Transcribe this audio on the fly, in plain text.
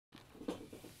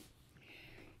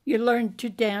You learn to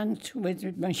dance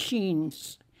with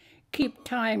machines. Keep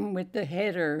time with the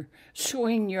header.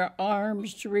 Swing your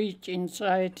arms, reach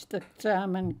inside the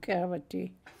salmon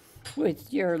cavity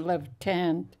with your left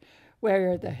hand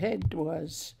where the head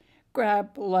was.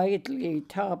 Grab lightly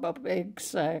top of egg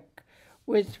sac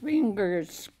with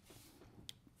fingers.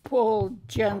 Pull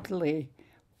gently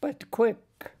but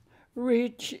quick.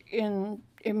 Reach in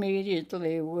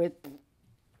immediately with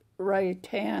right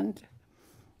hand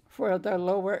for the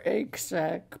lower egg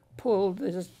sac. Pull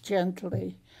this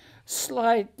gently.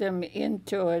 Slide them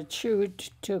into a chute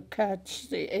to catch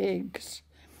the eggs.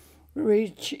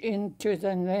 Reach into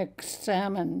the next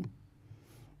salmon.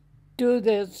 Do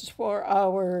this for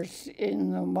hours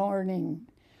in the morning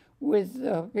with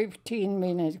a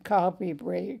 15-minute coffee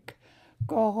break.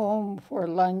 Go home for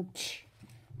lunch.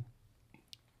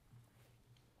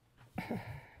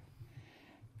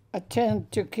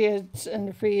 Attend to kids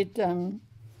and feed them.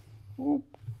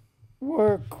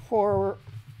 Work 4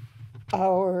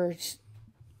 hours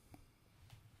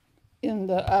in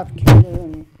the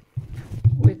afternoon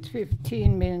with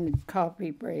 15-minute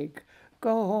coffee break.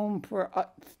 Go home for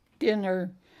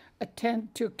dinner.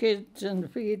 Attend to kids and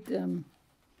feed them.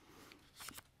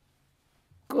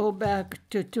 Go back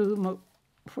to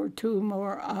for 2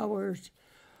 more hours.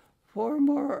 4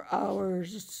 more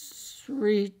hours.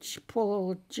 Reach,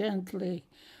 pull gently.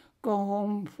 Go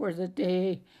home for the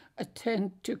day.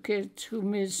 Attend to kids who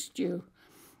missed you.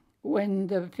 When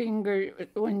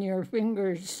your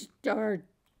fingers start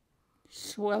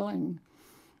swelling,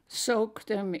 soak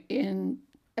them in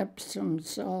Epsom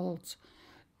salts.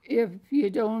 If you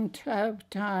don't have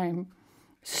time,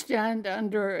 stand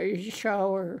under a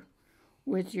shower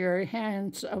with your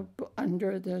hands up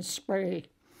under the spray.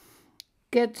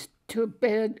 Get to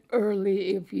bed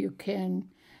early if you can.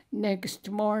 Next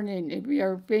morning, if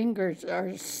your fingers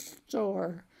are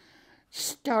sore,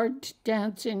 start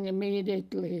dancing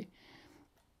immediately.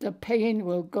 The pain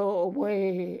will go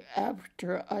away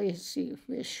after icy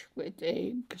fish with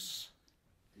eggs.